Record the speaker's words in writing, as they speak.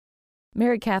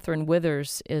Mary Kathryn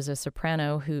Withers is a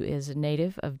soprano who is a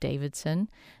native of Davidson.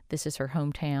 This is her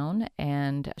hometown,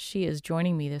 and she is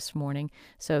joining me this morning.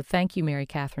 So thank you, Mary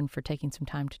Kathryn, for taking some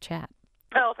time to chat.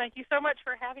 Oh, thank you so much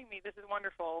for having me. This is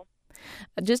wonderful.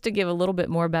 Just to give a little bit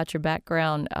more about your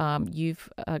background, you've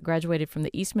graduated from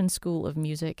the Eastman School of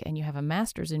Music, and you have a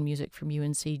master's in music from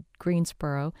UNC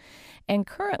Greensboro. And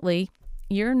currently,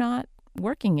 you're not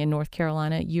working in North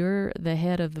Carolina. You're the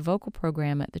head of the vocal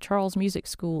program at the Charles Music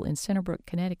School in Centerbrook,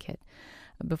 Connecticut.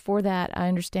 Before that, I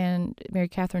understand, Mary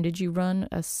Kathryn, did you run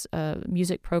a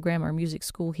music program or music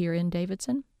school here in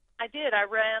Davidson? I did. I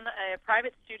ran a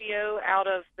private studio out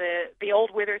of the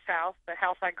old Withers house, the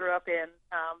house I grew up in,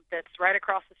 that's right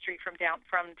across the street from Town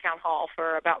Hall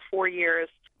for about 4 years.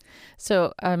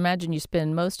 So I imagine you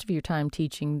spend most of your time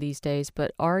teaching these days,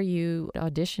 but are you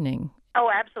auditioning? Oh,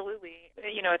 absolutely.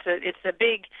 You know, it's a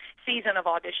big season of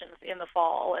auditions in the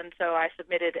fall, and so I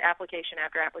submitted application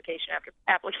after application after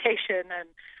application and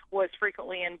was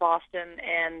frequently in Boston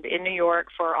and in New York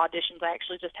for auditions. I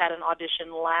actually just had an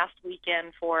audition last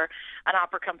weekend for an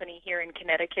opera company here in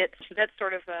Connecticut. So that's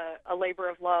sort of a labor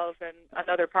of love and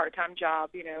another part-time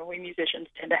job. You know, we musicians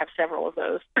tend to have several of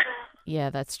those. Yeah,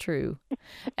 that's true.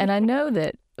 And I know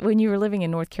that when you were living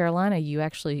in North Carolina, you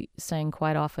actually sang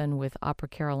quite often with Opera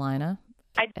Carolina.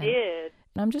 I did.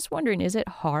 And I'm just wondering, is it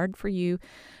hard for you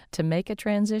to make a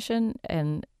transition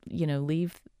and,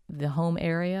 leave the home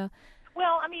area?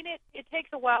 Well, I mean, it takes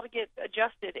a while to get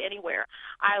adjusted anywhere.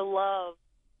 I love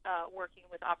working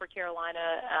with Opera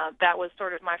Carolina. That was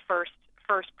sort of my first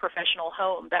professional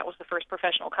home. That was the first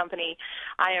professional company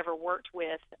I ever worked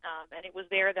with, and it was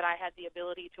there that I had the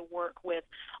ability to work with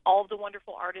all of the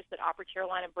wonderful artists that Opera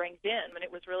Carolina brings in, and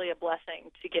it was really a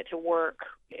blessing to get to work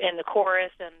in the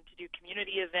chorus and to do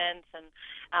community events and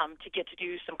to get to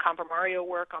do some compromario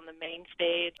work on the main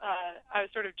stage. I was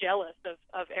sort of jealous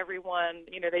of everyone.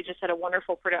 You know, they just had a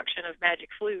wonderful production of Magic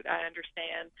Flute, I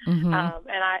understand, and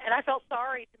I felt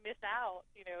sorry to miss out,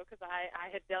 because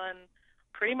I had done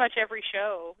pretty much every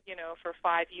show, for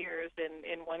 5 years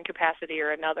in one capacity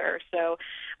or another. So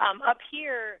up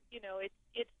here,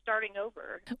 it's starting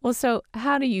over. Well, so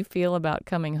how do you feel about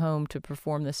coming home to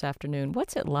perform this afternoon?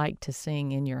 What's it like to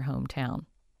sing in your hometown?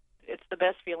 It's the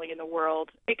best feeling in the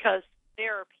world because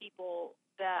there are people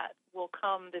that will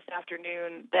come this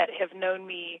afternoon that have known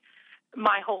me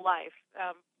my whole life.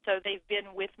 So they've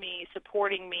been with me,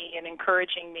 supporting me and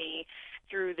encouraging me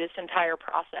through this entire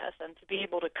process, and to be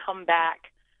able to come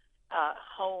back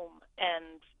home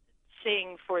and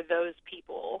sing for those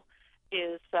people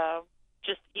is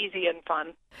just easy and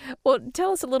fun. Well,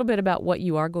 tell us a little bit about what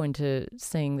you are going to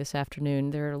sing this afternoon.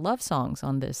 There are love songs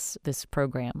on this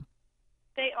program.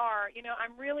 They are.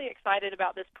 I'm really excited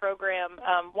about this program.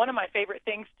 One of my favorite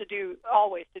things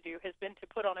always to do, has been to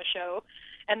put on a show,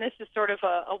 and this is sort of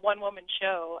a one-woman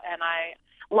show, and I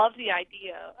love the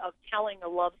idea of telling a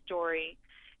love story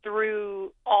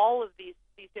through all of these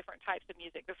different types of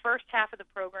music. The first half of the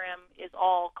program is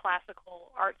all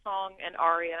classical art song and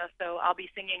aria, so I'll be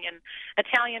singing in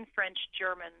Italian, French,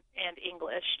 German, and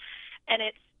English, and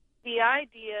it's the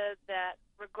idea that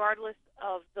regardless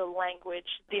of the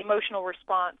language, the emotional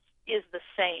response is the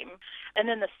same. And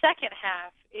then the second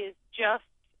half is just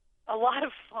a lot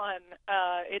of fun.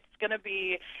 It's going to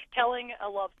be telling a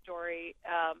love story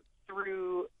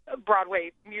through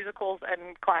Broadway musicals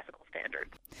and classical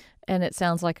standards. And it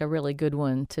sounds like a really good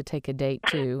one to take a date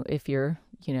to. If you're,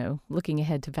 looking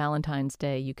ahead to Valentine's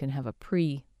Day, you can have a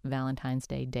pre-Valentine's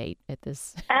Day date at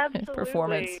this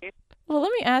performance. Well,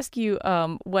 let me ask you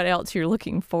what else you're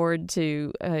looking forward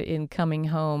to in coming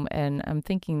home, and I'm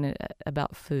thinking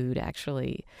about food,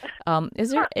 actually.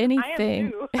 Is there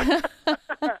anything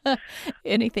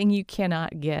anything you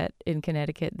cannot get in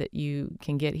Connecticut that you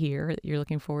can get here that you're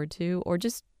looking forward to, or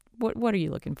just what are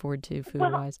you looking forward to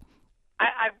food-wise? Well,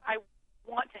 I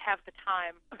want to have the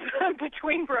time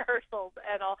between rehearsals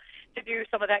and all to do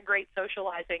some of that great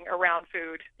socializing around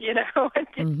food, and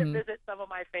get to visit some of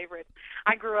my favorites.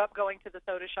 I grew up going to the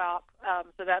soda shop,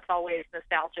 so that's always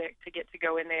nostalgic to get to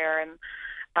go in there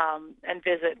and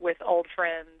visit with old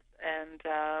friends, and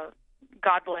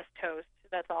God bless toast.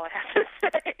 That's all I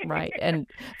have to say. Right, and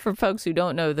for folks who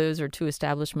don't know, those are two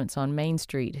establishments on Main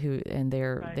Street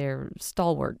they're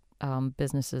stalwart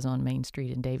businesses on Main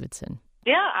Street in Davidson.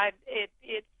 Yeah,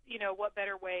 it's what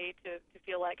better way to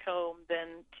feel like home than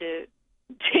to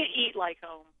eat like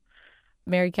home.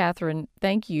 Mary Kathryn,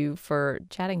 thank you for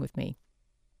chatting with me.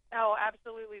 Oh,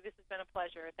 absolutely. This has been a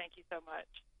pleasure. Thank you so much.